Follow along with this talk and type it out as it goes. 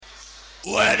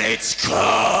When it's cold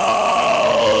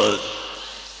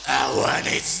and when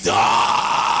it's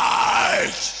dark,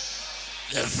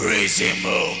 the freezing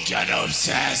moon can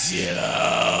obsess you.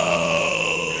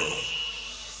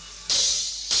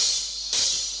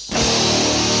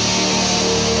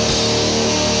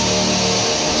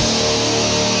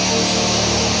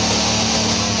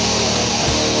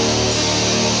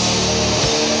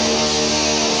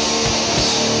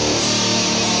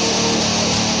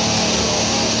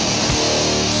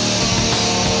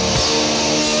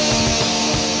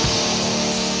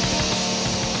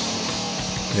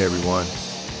 Hey everyone,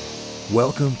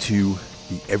 welcome to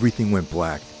the Everything Went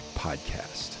Black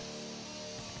podcast.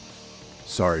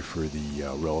 Sorry for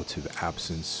the relative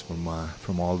absence from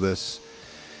all this.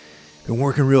 Been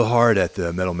working real hard at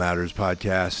the Metal Matters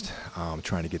podcast.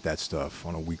 Trying to get that stuff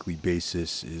on a weekly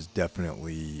basis is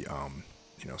definitely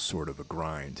sort of a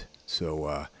grind.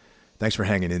 So thanks for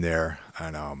hanging in there,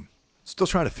 and still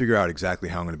trying to figure out exactly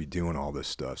how I'm going to be doing all this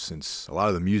stuff, since a lot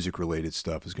of the music related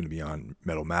stuff is going to be on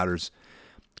Metal Matters.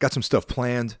 Got some stuff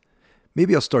planned.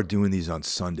 Maybe I'll start doing these on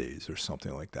Sundays or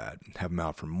something like that. Have them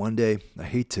out for Monday. I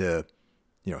hate to,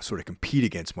 sort of compete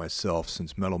against myself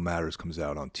since Metal Matters comes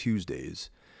out on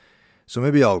Tuesdays. So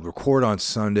maybe I'll record on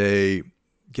Sunday,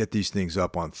 get these things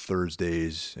up on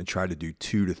Thursdays, and try to do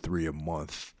 2 to 3 a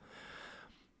month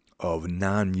of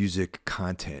non-music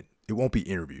content. It won't be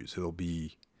interviews. At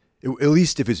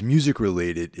least if it's music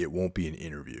related, it won't be an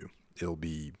interview. It'll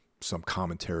be some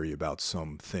commentary about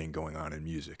something going on in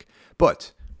music.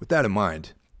 But with that in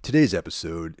mind, today's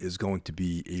episode is going to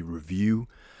be a review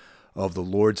of the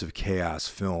Lords of Chaos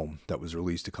film that was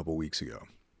released a couple weeks ago.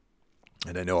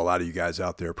 And I know a lot of you guys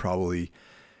out there probably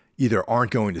either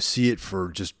aren't going to see it for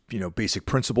just, basic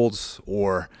principles,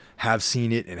 or have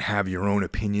seen it and have your own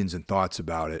opinions and thoughts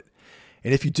about it.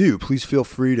 And if you do, please feel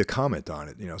free to comment on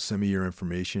it. Send me your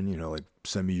information,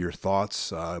 send me your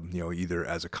thoughts, either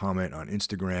as a comment on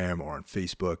Instagram or on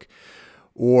Facebook,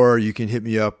 or you can hit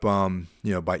me up, by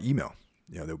email.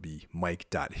 There'll be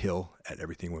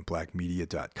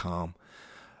mike.hill@everythingwentblackmedia.com.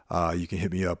 You can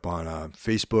hit me up on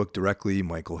Facebook directly,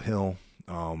 Michael Hill.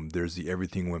 There's the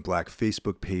Everything Went Black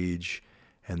Facebook page,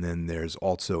 and then there's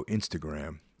also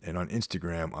Instagram. And on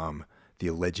Instagram, I'm the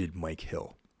alleged Mike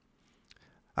Hill.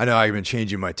 I know I've been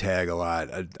changing my tag a lot.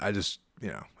 I just, I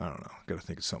don't know. Got to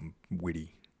think of something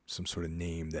witty, some sort of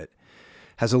name that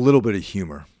has a little bit of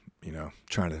humor,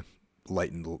 trying to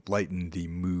lighten the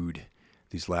mood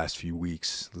these last few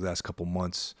weeks, the last couple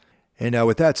months. And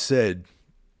with that said,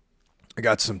 I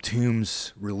got some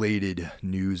Tombs-related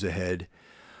news ahead.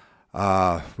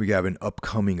 We have an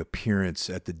upcoming appearance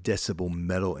at the Decibel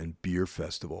Metal and Beer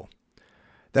Festival.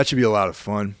 That should be a lot of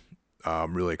fun.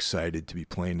 I'm really excited to be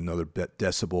playing another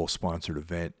Decibel sponsored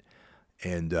event.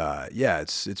 And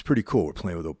it's pretty cool. We're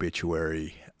playing with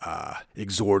Obituary.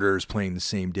 Exhorters playing the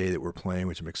same day that we're playing,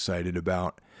 which I'm excited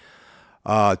about.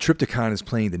 Triptykon is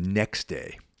playing the next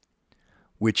day,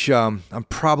 which I'm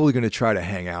probably going to try to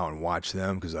hang out and watch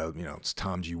them because, it's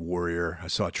Tom G. Warrior. I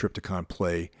saw Triptykon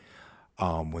play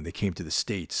when they came to the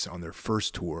States on their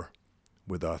first tour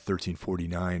with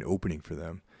 1349 opening for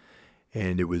them.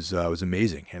 And it was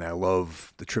amazing. And I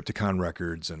love the Triptykon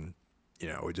records, and,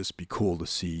 it would just be cool to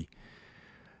see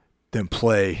them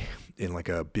play in like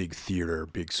a big theater,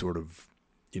 big sort of,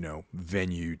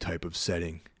 venue type of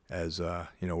setting as,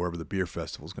 wherever the beer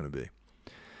festival is going to be.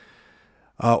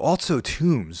 Also,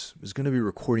 Tombs is going to be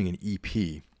recording an EP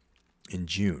in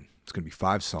June. It's going to be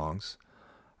 5 songs.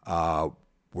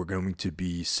 We're going to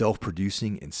be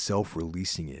self-producing and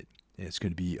self-releasing it. And it's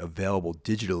going to be available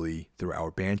digitally through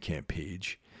our Bandcamp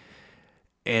page.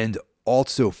 And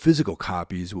also physical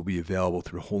copies will be available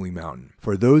through Holy Mountain.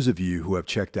 For those of you who have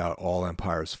checked out All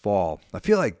Empires Fall, I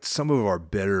feel like some of our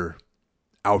better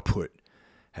output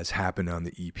has happened on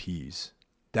the EPs.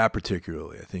 That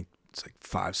particularly, I think it's like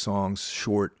 5 songs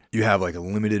short. You have like a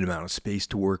limited amount of space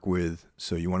to work with,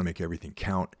 so you want to make everything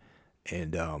count.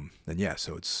 And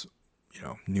so it's,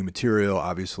 new material,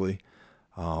 obviously.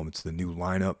 It's the new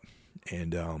lineup.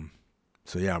 And I'm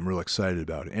real excited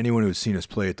about it. Anyone who's seen us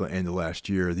play at the end of last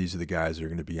year, these are the guys that are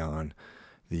going to be on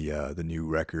the new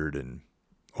record and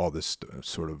all this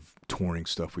sort of touring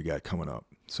stuff we got coming up.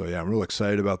 So I'm real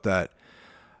excited about that.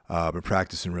 I've been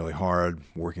practicing really hard,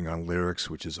 working on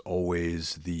lyrics, which is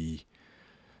always the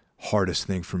hardest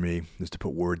thing for me, is to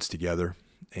put words together.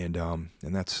 And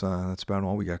that's about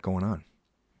all we got going on.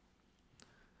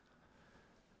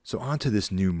 So on to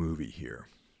this new movie here.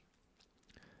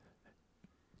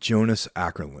 Jonas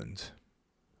Åkerlund,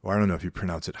 or I don't know if you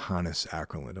pronounce it Hannes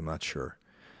Åkerlund, I'm not sure.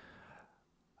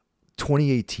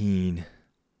 2018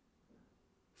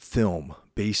 film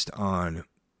based on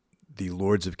the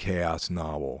Lords of Chaos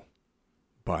novel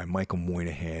by Michael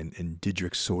Moynihan and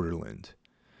Didrik Soderlund.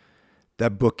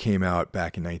 That book came out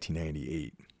back in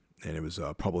 1998, and it was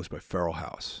published by Feral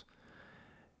House.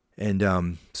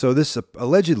 And so this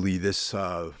allegedly this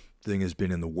thing has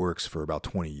been in the works for about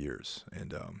 20 years,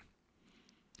 and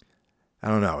I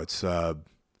don't know. It's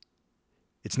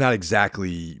not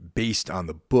exactly based on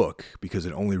the book because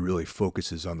it only really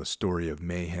focuses on the story of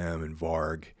Mayhem and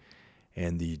Varg,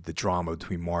 and the drama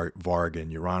between Varg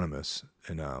and Euronymous,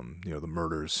 and the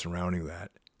murders surrounding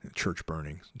that, and church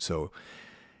burning. So,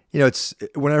 it's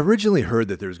when I originally heard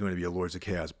that there was going to be a Lords of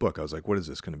Chaos book, I was like, what is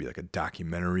this going to be, like a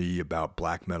documentary about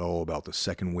black metal, about the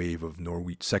second wave of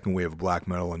black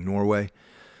metal in Norway?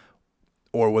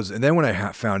 And then when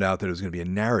I found out that it was going to be a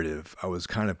narrative, I was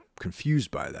kind of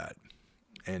confused by that.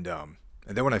 And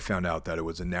then when I found out that it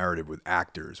was a narrative with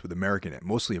actors, with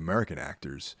mostly American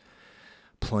actors,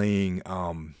 playing,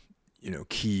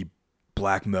 key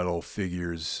black metal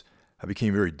figures, I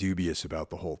became very dubious about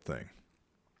the whole thing.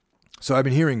 So I've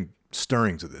been hearing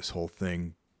stirrings of this whole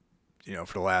thing,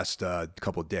 for the last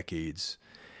couple of decades,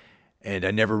 and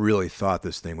I never really thought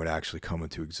this thing would actually come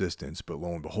into existence. But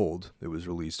lo and behold, it was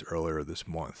released earlier this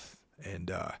month,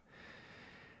 and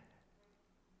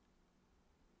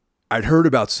I'd heard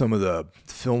about some of the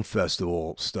film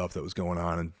festival stuff that was going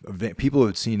on, and people who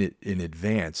had seen it in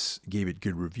advance gave it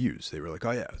good reviews. They were like,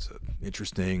 "Oh yeah, it's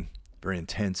interesting, very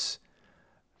intense."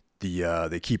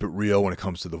 They keep it real when it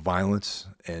comes to the violence,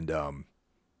 and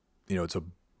it's a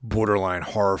borderline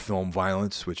horror film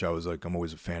violence, which I was like, I'm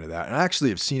always a fan of that. And I actually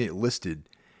have seen it listed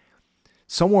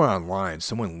somewhere online.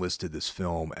 Someone listed this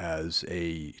film as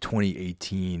a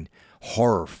 2018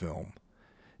 horror film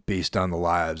based on the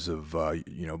lives of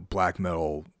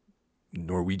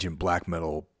Norwegian black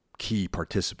metal key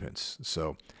participants.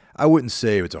 So I wouldn't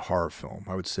say it's a horror film.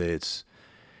 I would say it's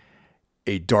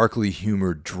a darkly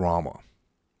humored drama.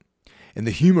 And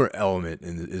the humor element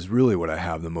is really what I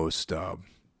have the most,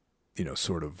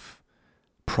 sort of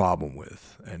problem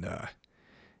with. And,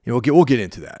 we'll get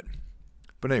into that.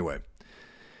 But anyway,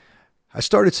 I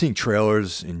started seeing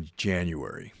trailers in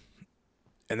January.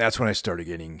 And that's when I started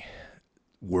getting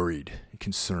worried and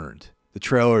concerned. The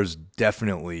trailers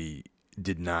definitely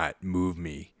did not move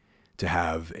me to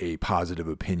have a positive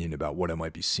opinion about what I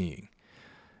might be seeing.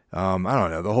 I don't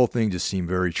know. The whole thing just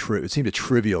seemed it seemed to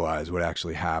trivialize what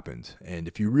actually happened. And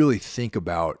if you really think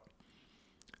about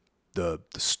the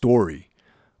story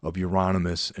of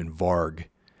Euronymous and Varg,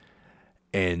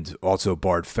 and also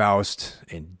Bard Faust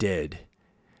and Dead,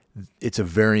 it's a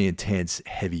very intense,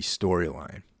 heavy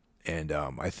storyline. And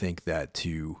I think that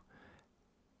to,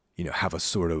 have a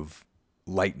sort of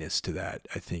lightness to that,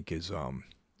 I think is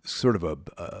sort of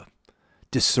a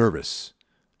disservice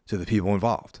to the people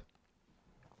involved.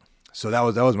 So that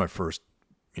was my first,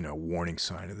 warning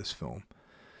sign of this film.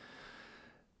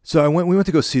 So we went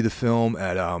to go see the film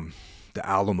at the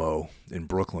Alamo in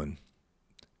Brooklyn,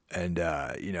 and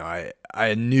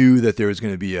I knew that there was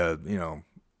going to be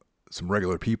some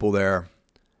regular people there.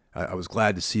 I was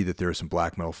glad to see that there were some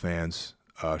black metal fans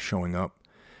showing up,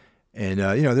 and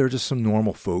there were just some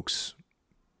normal folks,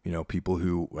 people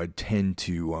who I tend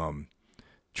to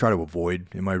try to avoid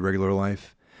in my regular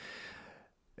life.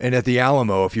 And at the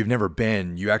Alamo, if you've never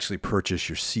been, you actually purchase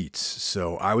your seats.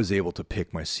 So I was able to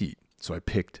pick my seat. So I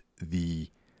picked the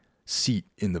seat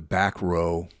in the back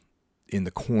row in the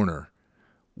corner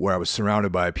where I was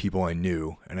surrounded by people I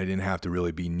knew, and I didn't have to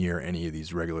really be near any of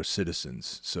these regular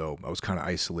citizens. So I was kind of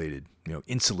isolated,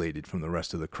 insulated from the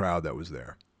rest of the crowd that was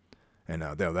there. And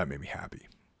that made me happy.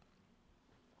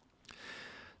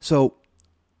 So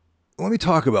let me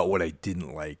talk about what I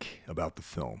didn't like about the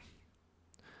film.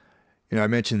 I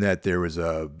mentioned that there was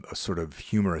a sort of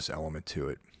humorous element to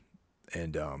it,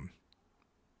 and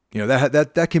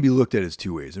that can be looked at as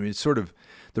two ways. I mean, it's sort of,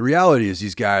 the reality is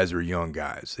these guys were young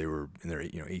guys. They were in their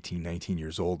 18, 19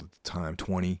 years old at the time,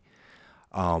 20.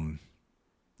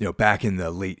 Back in the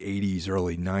late 80s,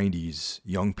 early 90s,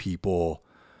 young people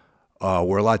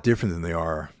were a lot different than they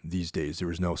are these days. There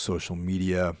was no social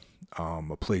media.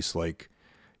 A place like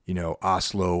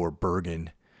Oslo or Bergen,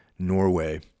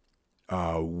 Norway,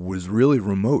 was really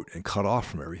remote and cut off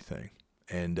from everything.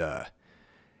 And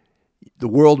the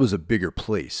world was a bigger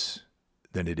place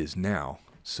than it is now.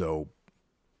 So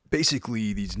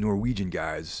basically these Norwegian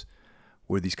guys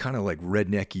were these kind of like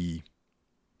rednecky,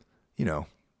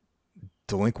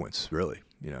 delinquents, really.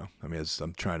 I mean,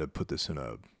 I'm trying to put this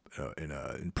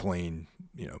in plain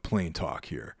talk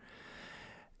here.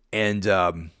 And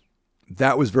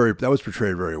that was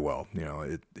portrayed very well.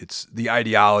 It's the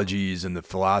ideologies and the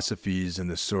philosophies and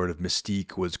the sort of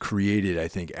mystique was created, I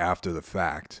think, after the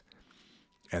fact.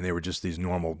 and they were just these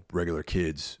normal, regular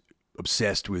kids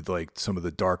obsessed with like some of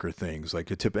the darker things,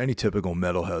 like any typical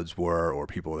metalheads were, or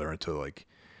people that are into like,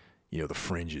 the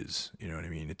fringes. You know what I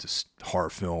mean? It's horror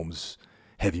films,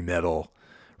 heavy metal,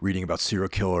 reading about serial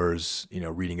killers,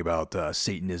 reading about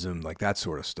Satanism, like that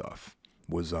sort of stuff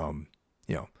was,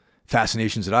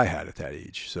 fascinations that I had at that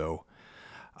age. So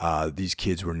these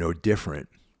kids were no different.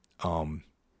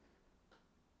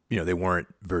 They weren't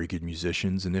very good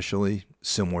musicians initially,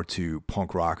 similar to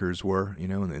punk rockers were, in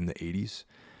the 80s.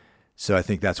 So I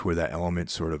think that's where that element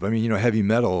sort of, heavy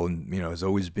metal, has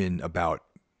always been about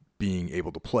being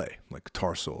able to play, like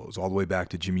guitar solos, all the way back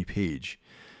to Jimmy Page,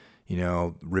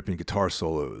 ripping guitar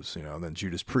solos, then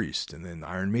Judas Priest, and then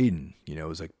Iron Maiden, it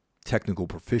was like technical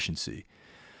proficiency.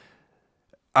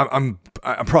 I'm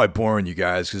probably boring you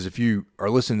guys, because if you are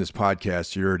listening to this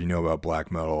podcast, you already know about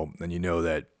black metal, and you know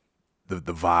that the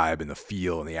vibe and the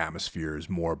feel and the atmosphere is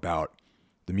more about,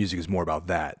 the music is more about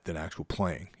that than actual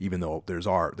playing, even though there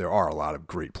are a lot of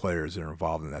great players that are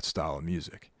involved in that style of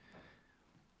music.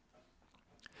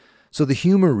 So the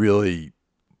humor really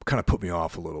kind of put me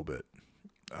off a little bit.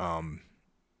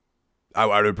 I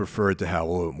would prefer it to have a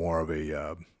little bit more of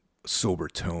a sober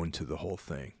tone to the whole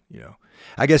thing.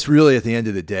 I guess really at the end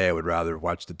of the day, I would rather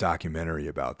watch the documentary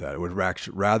about that. I would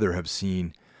rather have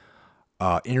seen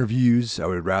interviews. I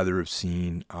would rather have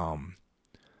seen,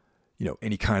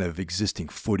 any kind of existing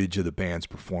footage of the bands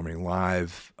performing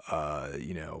live,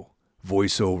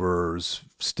 voiceovers,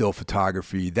 still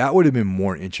photography. That would have been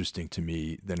more interesting to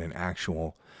me than an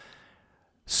actual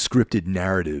scripted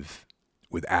narrative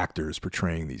with actors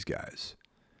portraying these guys.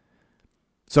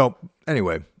 So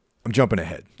anyway, I'm jumping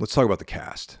ahead. Let's talk about the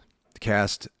cast. The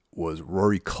cast was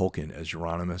Rory Culkin as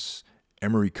Euronymous.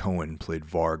 Emery Cohen played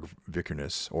Varg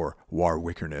Vikernes, or War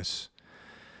Vikernes.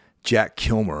 Jack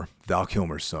Kilmer, Val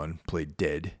Kilmer's son, played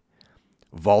Dead.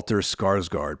 Walter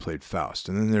Skarsgård played Faust.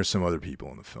 And then there's some other people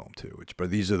in the film too, but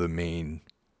these are the main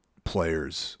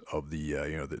players of the,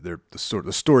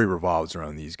 the story revolves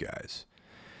around these guys.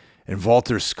 And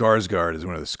Walter Skarsgård is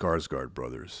one of the Skarsgård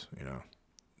brothers,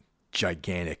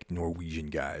 gigantic Norwegian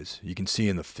guys. You can see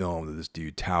in the film that this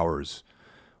dude towers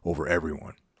over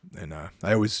everyone. And I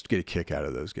always get a kick out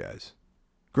of those guys.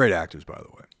 Great actors, by the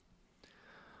way.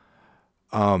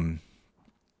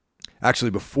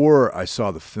 Actually, before I saw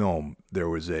the film, there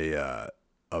was a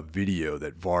video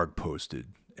that Varg posted,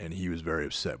 and he was very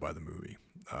upset by the movie.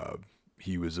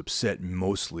 He was upset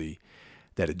mostly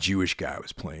that a Jewish guy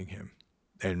was playing him.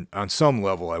 And on some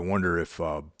level, I wonder if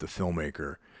the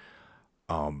filmmaker,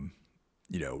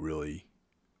 really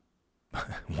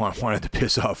wanted to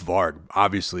piss off Varg.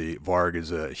 Obviously, Varg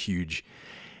is a huge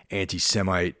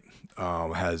anti-Semite,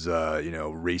 has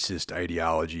racist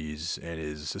ideologies, and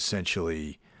is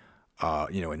essentially a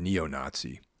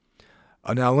neo-Nazi.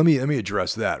 Now let me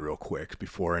address that real quick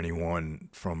before anyone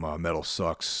from Metal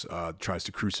Sucks tries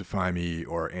to crucify me,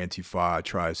 or Antifa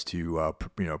tries to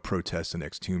protest the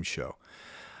next Tomb show.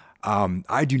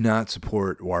 I do not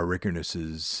support War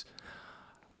Vikernes'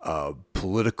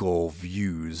 political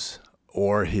views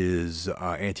or his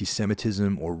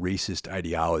anti-Semitism or racist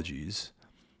ideologies.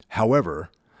 However,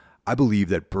 I believe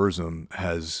that Burzum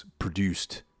has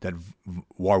produced, that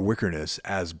War Vikernes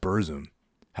as Burzum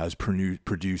has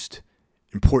produced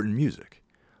important music.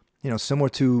 Similar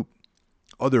to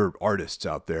other artists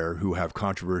out there who have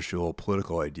controversial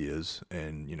political ideas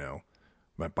and,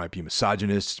 might be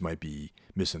misogynists, might be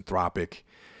misanthropic,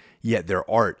 yet their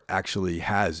art actually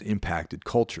has impacted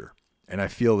culture. And I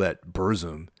feel that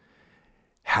Burzum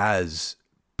has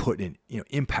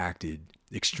impacted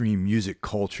extreme music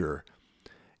culture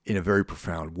in a very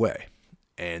profound way.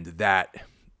 And that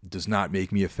does not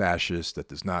make me a fascist. That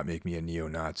does not make me a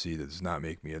neo-Nazi. That does not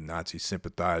make me a Nazi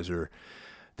sympathizer.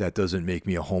 That doesn't make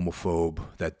me a homophobe.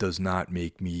 That does not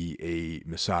make me a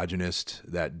misogynist.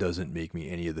 That doesn't make me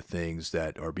any of the things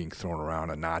that are being thrown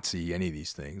around, a Nazi, any of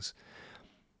these things.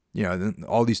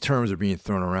 All these terms are being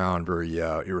thrown around very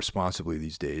irresponsibly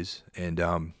these days. And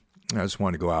I just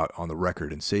want to go out on the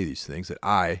record and say these things, that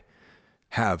I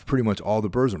have pretty much all the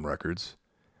Burzum records.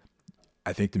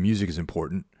 I think the music is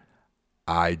important.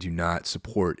 I do not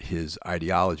support his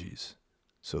ideologies.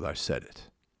 So that I said it.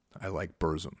 I like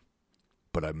Burzum,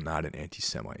 but I'm not an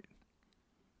anti-Semite.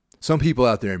 Some people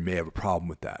out there may have a problem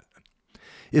with that.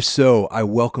 If so, I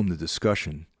welcome the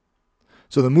discussion.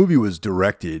 So the movie was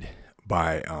directed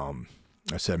by, I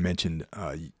mentioned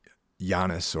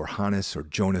Hannes or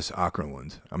Jonas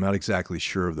Åkerlund. I'm not exactly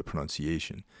sure of the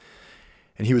pronunciation.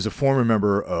 And he was a former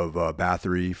member of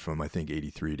Bathory from, I think,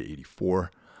 83 to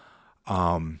 84.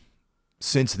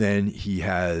 Since then, he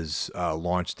has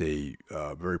launched a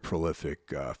very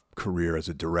prolific career as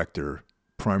a director,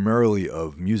 primarily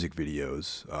of music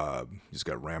videos. He's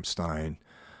got Rammstein,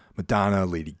 Madonna,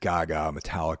 Lady Gaga,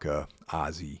 Metallica,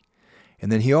 Ozzy.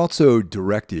 And then he also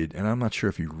directed, and I'm not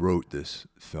sure if he wrote this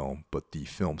film, but the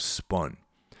film Spun,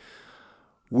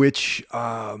 which,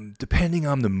 depending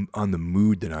on the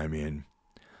mood that I'm in,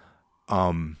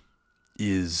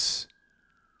 is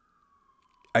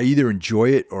I either enjoy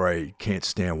it or I can't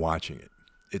stand watching it.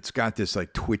 It's got this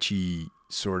like twitchy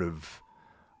sort of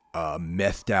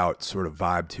methed out sort of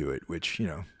vibe to it, which, you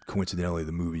know, coincidentally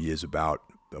the movie is about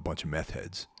a bunch of meth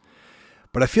heads.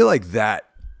 But I feel like that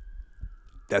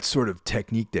sort of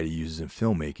technique that he uses in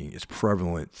filmmaking is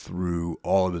prevalent through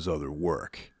all of his other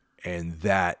work. And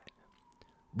that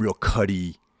real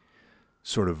cutty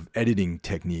sort of editing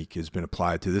technique has been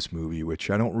applied to this movie, which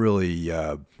I don't really,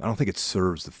 I don't think it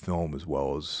serves the film as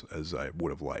well as I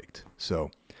would have liked.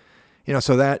 So, you know,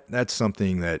 so that's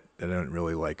something that I don't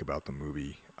really like about the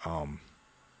movie.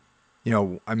 You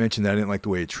know, I mentioned that I didn't like the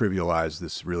way it trivialized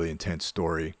this really intense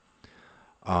story.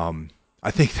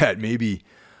 I think that maybe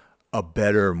a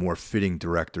better, more fitting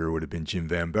director would have been Jim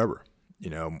Van Bebber. You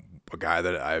know, a guy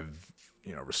that I've,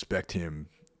 you know, respect him,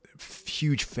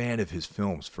 huge fan of his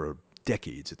films for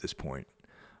decades at this point.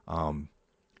 You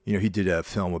know, he did a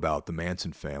film about the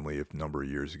Manson family a number of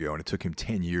years ago, and it took him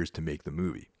 10 years to make the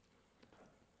movie.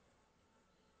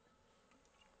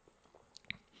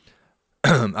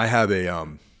 I have a,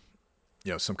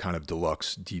 you know, some kind of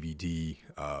deluxe DVD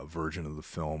version of the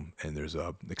film, and there's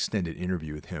an extended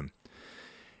interview with him.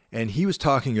 And he was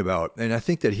talking about, and I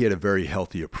think that he had a very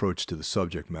healthy approach to the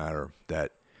subject matter,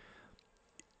 that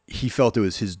he felt it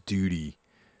was his duty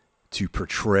to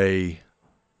portray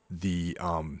the,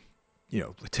 you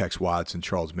know, Tex Watson,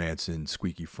 Charles Manson,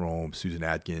 Squeaky Fromme, Susan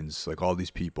Atkins, like all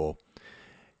these people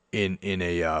in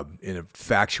a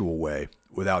factual way,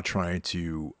 without trying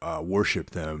to worship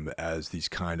them as these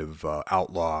kind of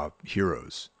outlaw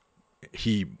heroes.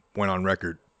 He went on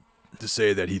record to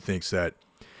say that he thinks that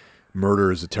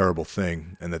murder is a terrible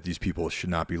thing, and that these people should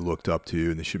not be looked up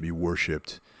to, and they should be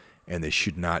worshipped, and they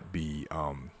should not be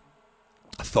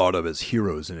thought of as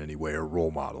heroes in any way or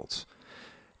role models.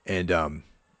 And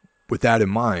with that in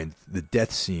mind, the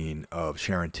death scene of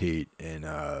Sharon Tate and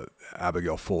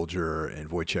Abigail Folger and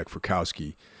Wojciech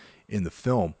Frykowski in the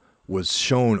film was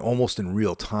shown almost in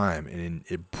real time and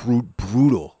in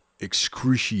brutal,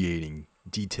 excruciating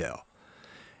detail.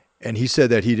 And he said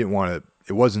that he didn't want to,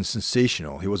 it wasn't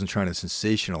sensational. He wasn't trying to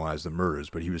sensationalize the murders,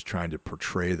 but he was trying to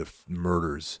portray the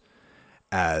murders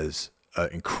as an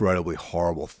incredibly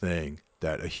horrible thing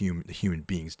that human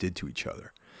beings did to each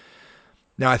other.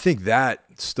 Now, I think that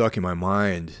stuck in my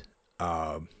mind,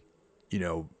 you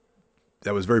know,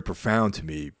 that was very profound to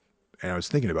me. And I was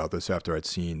thinking about this after I'd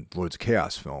seen Lords of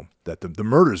Chaos film, that the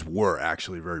murders were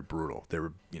actually very brutal. They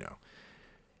were, you know,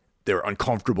 they were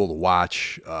uncomfortable to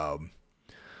watch.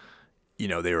 You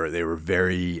know, they were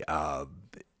very,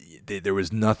 there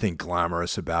was nothing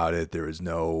glamorous about it. There was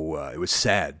no, it was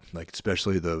sad, like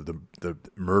especially the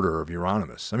murder of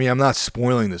Euronymous. I mean, I'm not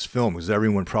spoiling this film because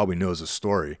everyone probably knows the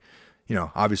story. You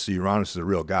know, obviously Euronymous is a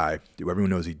real guy. Everyone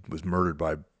knows he was murdered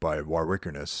by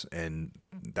Warwickerness, and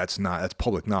that's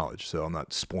public knowledge. So I'm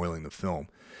not spoiling the film,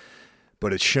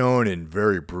 but it's shown in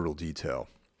very brutal detail,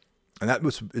 and that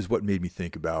is what made me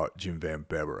think about Jim Van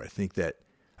Bebber. I think that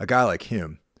a guy like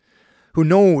him,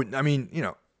 I mean, you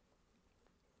know,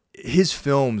 his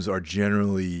films are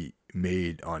generally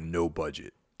made on no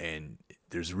budget, and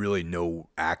there's really no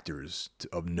actors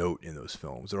of note in those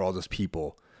films. They're all just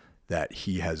people that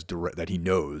he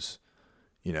knows,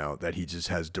 you know, that he just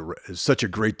is such a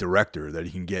great director that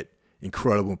he can get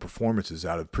incredible performances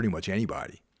out of pretty much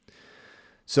anybody.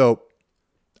 So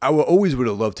I always would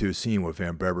have loved to have seen what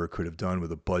Van Bebber could have done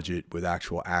with a budget, with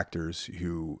actual actors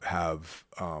who have,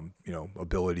 you know,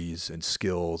 abilities and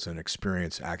skills and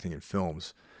experience acting in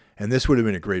films. And this would have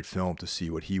been a great film to see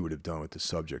what he would have done with the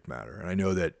subject matter. And I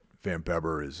know that Van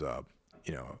Bebber is,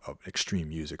 you know, an extreme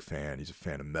music fan. He's a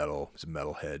fan of metal. He's a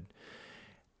metalhead.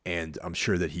 And I'm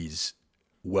sure that he's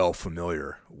well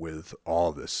familiar with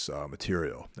all this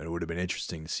material. And it would have been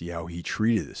interesting to see how he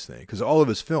treated this thing. Because all of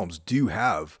his films do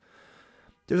have,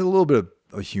 there's a little bit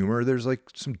of humor. There's like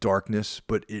some darkness,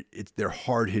 but they're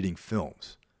hard-hitting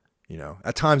films. You know,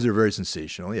 at times they're very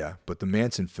sensational, yeah. But the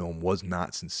Manson film was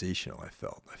not sensational, I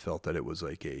felt that it was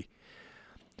like a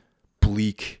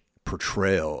bleak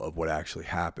portrayal of what actually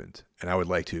happened. And I would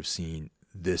like to have seen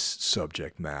this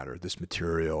subject matter, this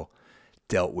material,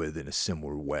 dealt with in a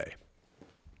similar way.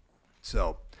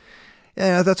 So,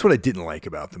 yeah, that's what I didn't like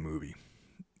about the movie.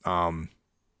 You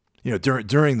know,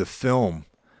 during the film,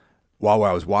 while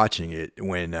I was watching it,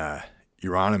 when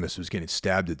Euronymous was getting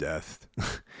stabbed to death,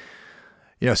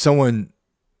 someone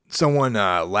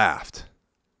laughed,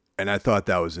 and I thought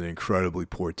that was an incredibly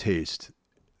poor taste.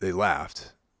 They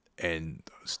laughed, and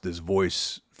this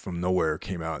voice from nowhere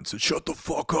came out and said, "Shut the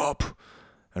fuck up."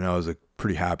 And I was like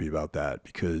pretty happy about that,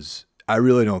 because I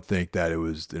really don't think that it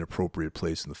was an appropriate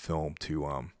place in the film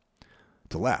to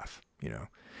laugh,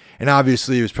 And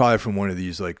obviously it was probably from one of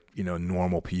these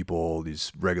normal people,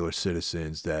 these regular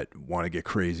citizens that want to get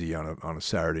crazy on a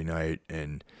Saturday night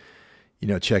and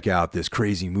check out this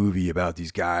crazy movie about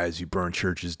these guys who burn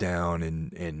churches down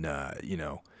and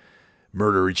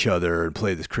murder each other and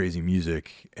play this crazy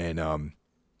music. And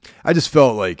I just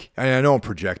felt like, I know I'm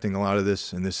projecting a lot of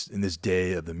this in this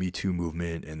day of the Me Too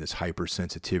movement and this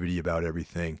hypersensitivity about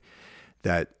everything,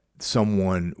 that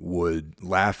someone would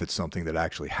laugh at something that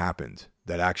actually happened,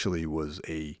 that actually was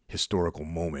a historical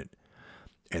moment,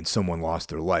 and someone lost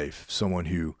their life. Someone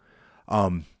who,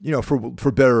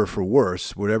 for better or for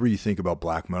worse, whatever you think about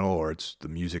black metal or it's the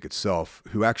music itself,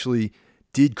 who actually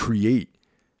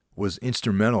was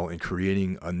instrumental in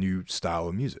creating a new style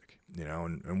of music.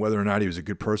 And whether or not he was a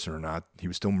good person or not, he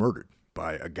was still murdered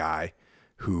by a guy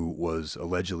who was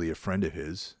allegedly a friend of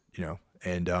his,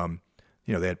 and,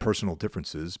 they had personal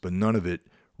differences, but none of it,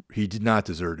 he did not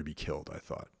deserve to be killed, I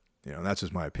thought. And that's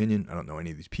just my opinion. I don't know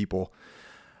any of these people.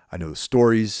 I know the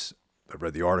stories. I've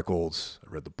read the articles.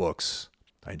 I've read the books.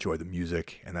 I enjoy the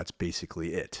music, and that's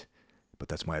basically it. But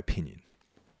that's my opinion.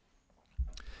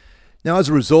 Now, as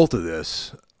a result of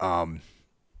this,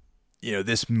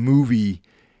 this movie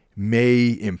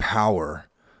may empower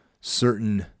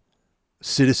certain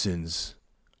citizens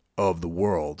of the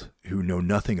world who know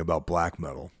nothing about black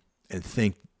metal and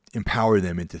empower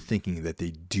them into thinking that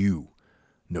they do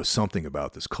know something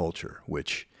about this culture,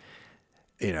 which,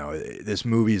 this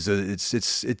movie is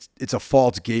it's a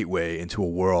false gateway into a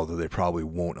world that they probably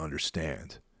won't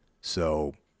understand.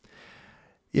 So,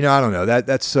 I don't know,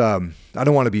 that's I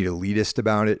don't want to be elitist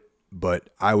about it, but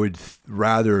I would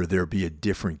rather there be a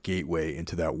different gateway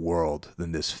into that world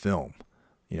than this film.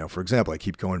 For example, I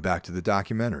keep going back to the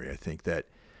documentary. I think that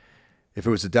if it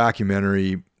was a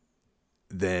documentary,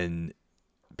 then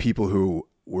people who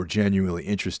were genuinely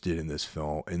interested in this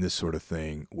film, in this sort of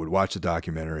thing, would watch the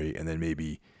documentary and then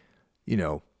maybe,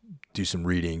 do some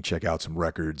reading, check out some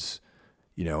records,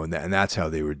 and that's how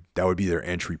that would be their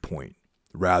entry point,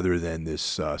 rather than this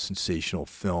sensational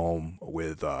film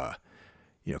with,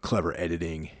 clever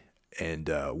editing and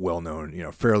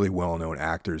well-known, fairly well-known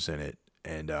actors in it.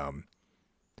 And,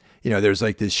 there's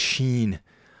like this sheen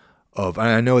of, and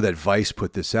I know that Vice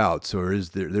put this out, so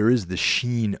there is the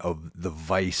sheen of the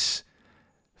Vice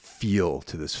feel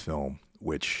to this film,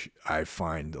 which I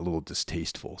find a little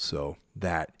distasteful. So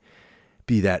that,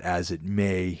 be that as it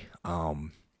may,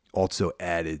 also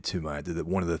added to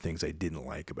one of the things I didn't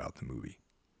like about the movie.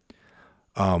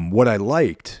 What I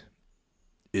liked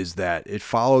is that it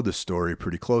followed the story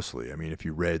pretty closely. I mean, if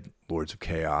you read Lords of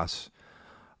Chaos,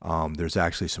 there's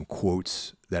actually some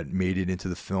quotes that made it into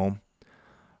the film.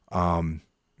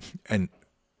 And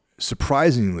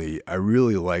surprisingly, I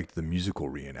really liked the musical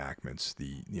reenactments,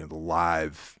 the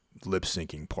live lip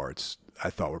syncing parts. I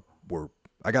thought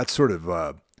I got sort of,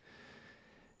 I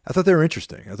thought they were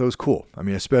interesting. I thought it was cool. I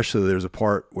mean, especially there's a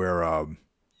part where,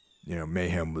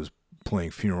 Mayhem was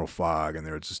playing Funeral Fog, and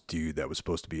there was this dude that was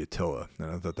supposed to be Attila,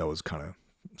 and I thought that was kind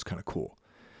of cool.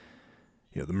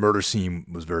 The murder scene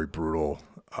was very brutal.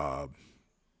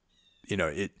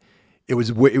 It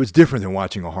was different than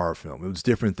watching a horror film. It was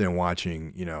different than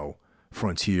watching,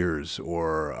 Frontiers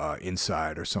or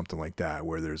Inside or something like that,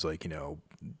 where there's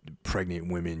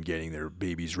pregnant women getting their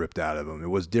babies ripped out of them. It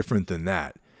was different than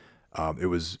that. It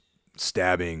was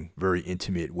stabbing, very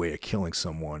intimate way of killing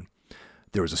someone.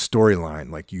 There was a storyline,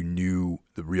 like you knew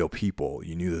the real people.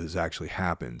 You knew that this actually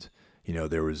happened.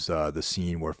 There was the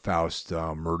scene where Faust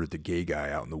murdered the gay guy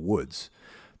out in the woods.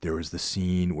 There was the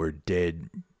scene where Dead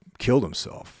killed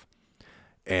himself.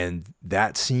 And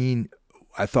that scene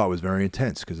I thought was very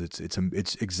intense, because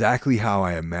it's exactly how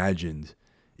I imagined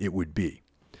it would be.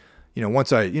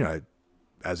 Once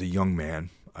as a young man,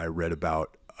 I read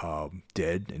about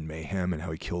Dead and Mayhem and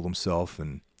how he killed himself,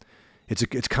 and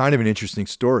it's kind of an interesting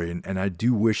story, and I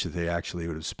do wish that they actually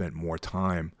would have spent more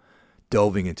time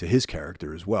delving into his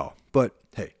character as well. But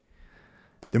hey,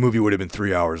 the movie would have been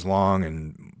 3 hours long,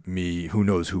 and who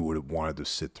knows who would have wanted to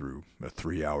sit through a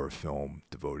 3-hour film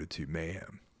devoted to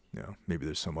Mayhem. Maybe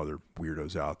there's some other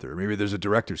weirdos out there. Maybe there's a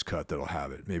director's cut that'll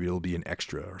have it. Maybe it'll be an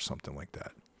extra or something like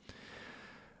that.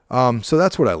 So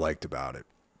that's what I liked about it.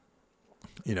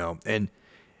 And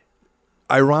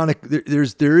ironic,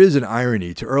 there is an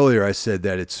irony to earlier I said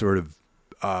that it's sort of,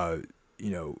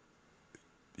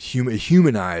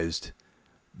 humanized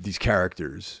these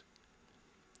characters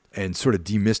and sort of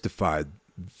demystified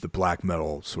the black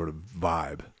metal sort of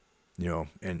vibe, you know,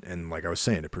 and like I was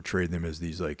saying, it portrayed them as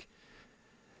these like,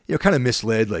 you know, kind of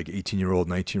misled, like 18-year-old,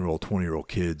 19-year-old, 20-year-old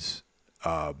kids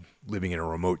living in a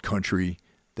remote country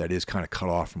that is kind of cut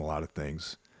off from a lot of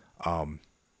things.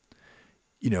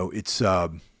 You know, it's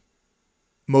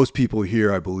most people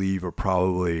here, I believe, are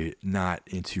probably not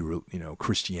into, you know,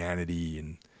 Christianity,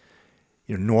 and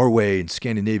you know, Norway and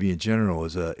Scandinavia in general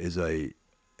is a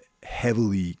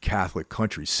heavily Catholic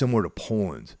country, similar to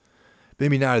Poland.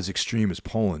 Maybe not as extreme as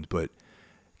Poland, but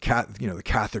you know, the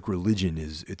Catholic religion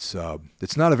it's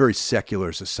not a very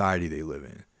secular society they live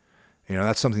in. You know,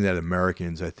 that's something that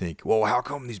Americans, I think, well, how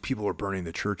come these people are burning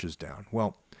the churches down?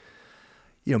 Well,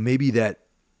 you know, maybe that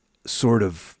sort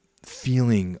of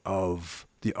feeling of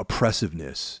the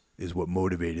oppressiveness is what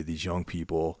motivated these young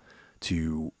people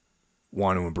to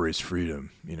want to embrace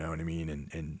freedom. You know what I mean?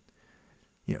 And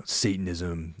you know,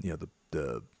 Satanism, you know,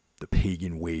 the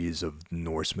pagan ways of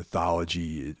Norse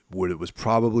mythology, it was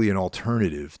probably an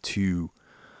alternative to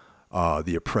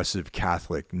the oppressive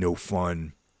Catholic, no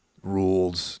fun,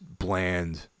 rules,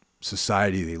 bland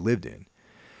society they lived in.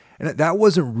 And that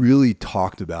wasn't really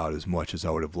talked about as much as I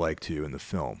would have liked to in the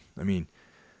film. I mean,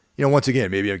 you know, once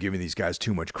again, maybe I'm giving these guys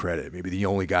too much credit. Maybe the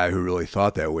only guy who really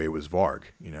thought that way was Varg,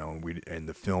 you know, and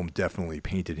the film definitely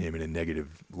painted him in a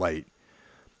negative light.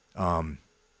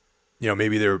 You know,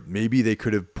 maybe they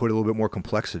could have put a little bit more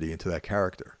complexity into that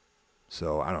character.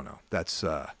 So I don't know. That's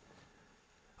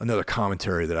another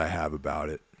commentary that I have about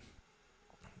it.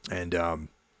 And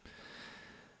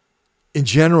in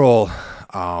general,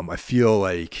 I feel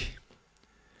like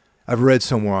I've read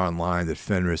somewhere online that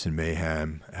Fenris and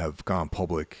Mayhem have gone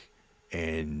public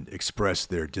and expressed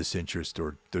their disinterest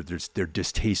or their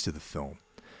distaste of the film,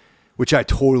 which I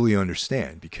totally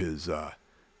understand because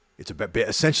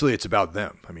essentially it's about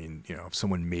them. I mean, you know, if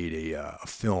someone made a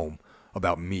film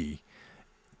about me,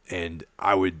 and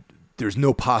there's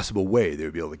no possible way they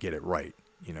would be able to get it right,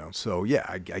 you know. So yeah,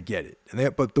 I get it.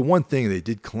 But the one thing they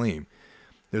did claim,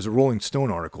 there's a Rolling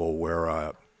Stone article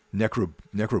where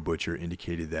Necro Butcher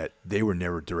indicated that they were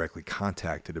never directly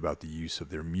contacted about the use of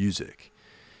their music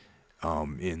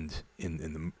in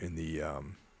the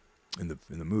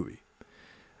movie.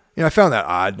 You know, I found that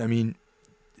odd. I mean,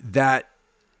 that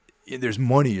there's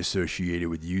money associated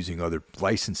with using other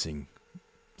licensing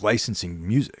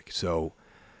music. So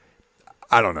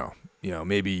I don't know. You know,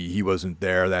 maybe he wasn't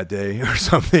there that day or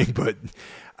something, but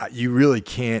you really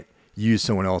can't use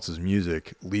someone else's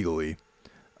music legally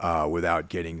without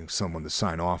getting someone to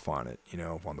sign off on it, you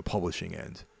know, on the publishing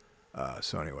end.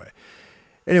 So anyway,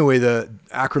 the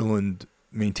Akerlund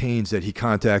maintains that he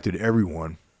contacted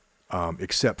everyone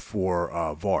except for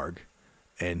Varg,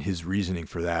 and his reasoning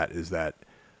for that is that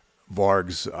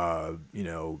Varg's, you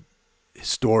know,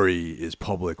 story is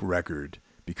public record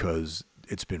because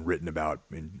it's been written about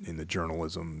in the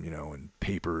journalism, you know, and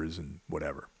papers and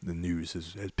whatever. The news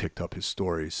has picked up his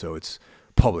story, so it's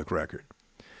public record.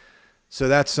 So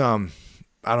that's, I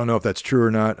don't know if that's true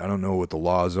or not. I don't know what the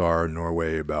laws are in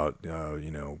Norway about,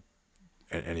 you know,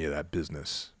 any of that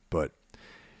business. But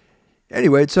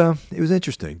anyway, it was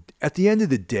interesting. At the end of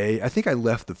the day, I think I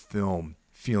left the film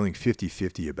feeling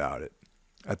 50-50 about it.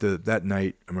 That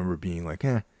night, I remember being like,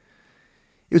 it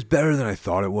was better than I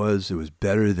thought it was. It was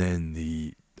better than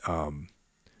the,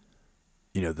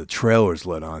 you know, the trailers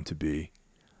led on to be.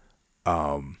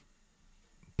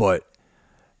 But,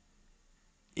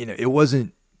 you know, it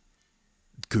wasn't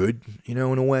good, you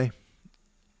know, in a way.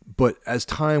 But as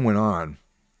time went on,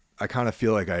 I kind of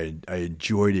feel like I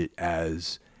enjoyed it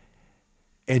as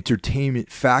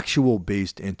entertainment,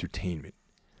 factual-based entertainment.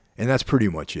 And that's pretty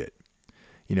much it.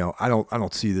 You know, I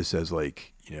don't see this as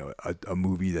like, you know, a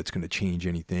movie that's going to change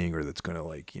anything or that's going to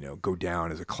like, you know, go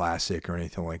down as a classic or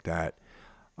anything like that.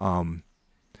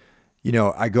 You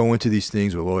know, I go into these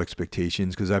things with low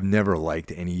expectations because I've never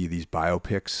liked any of these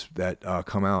biopics that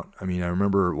come out. I mean, I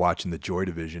remember watching the Joy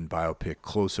Division biopic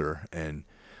Closer, and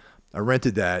I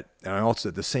rented that. And I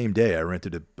also, the same day, I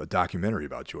rented a documentary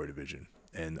about Joy Division,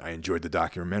 and I enjoyed the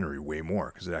documentary way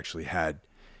more because it actually had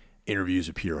interviews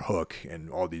with Peter Hook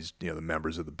and all these, you know, the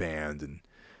members of the band and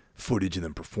footage of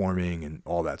them performing and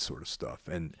all that sort of stuff.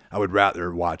 And I would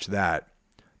rather watch that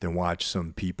than watch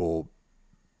some people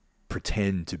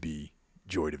pretend to be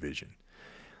Joy Division.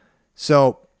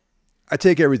 So I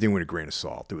take everything with a grain of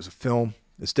salt. It was a film.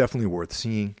 It's definitely worth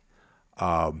seeing.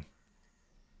 You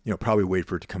know, probably wait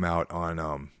for it to come out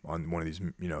on one of these,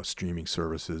 you know, streaming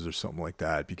services or something like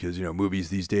that, because, you know, movies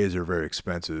these days are very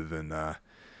expensive, and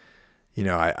you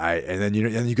know, and then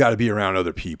you got to be around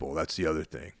other people. That's the other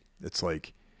thing. It's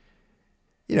like,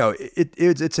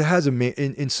 it has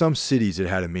in some cities it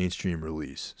had a mainstream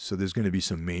release, so there's going to be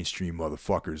some mainstream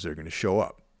motherfuckers that are going to show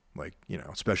up, like,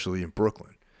 especially in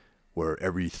Brooklyn, where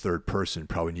every third person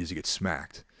probably needs to get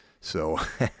smacked. So,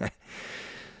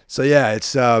 so yeah,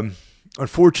 it's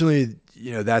unfortunately,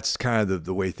 that's kind of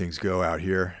the way things go out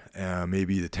here.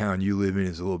 Maybe the town you live in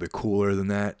is a little bit cooler than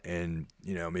that, and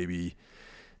maybe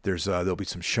there'll be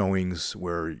some showings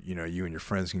where you and your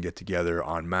friends can get together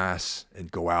en masse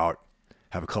and go out,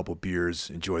 have a couple beers,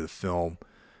 enjoy the film,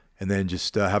 and then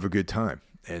just have a good time.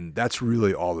 And that's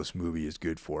really all this movie is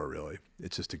good for, really.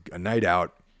 It's just a night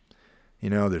out.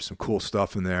 There's some cool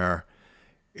stuff in there.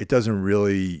 It doesn't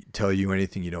really tell you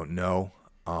anything you don't know.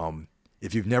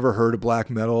 If you've never heard of black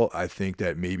metal, I think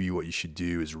that maybe what you should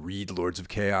do is read Lords of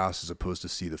Chaos as opposed to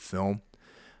see the film,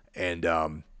 and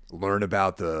learn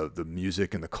about the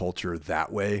music and the culture that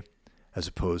way, as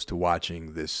opposed to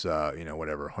watching this,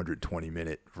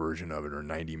 120-minute version of it or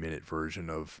 90-minute version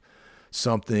of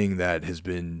something that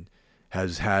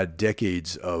has had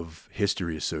decades of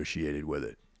history associated with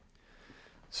it.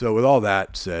 So with all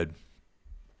that said,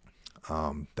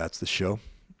 that's the show,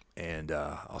 and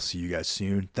I'll see you guys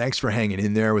soon. Thanks for hanging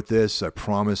in there with this. I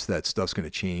promise that stuff's going to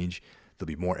change. There'll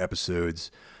be more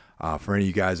episodes. For any of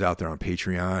you guys out there on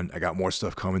Patreon, I got more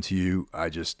stuff coming to you. I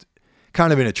just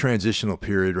kind of in a transitional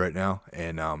period right now,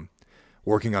 and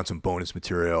working on some bonus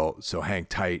material, so hang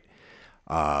tight.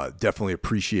 Definitely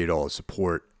appreciate all the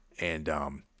support, and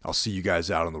I'll see you guys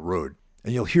out on the road,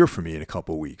 and you'll hear from me in a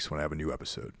couple of weeks when I have a new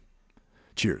episode.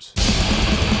 Cheers.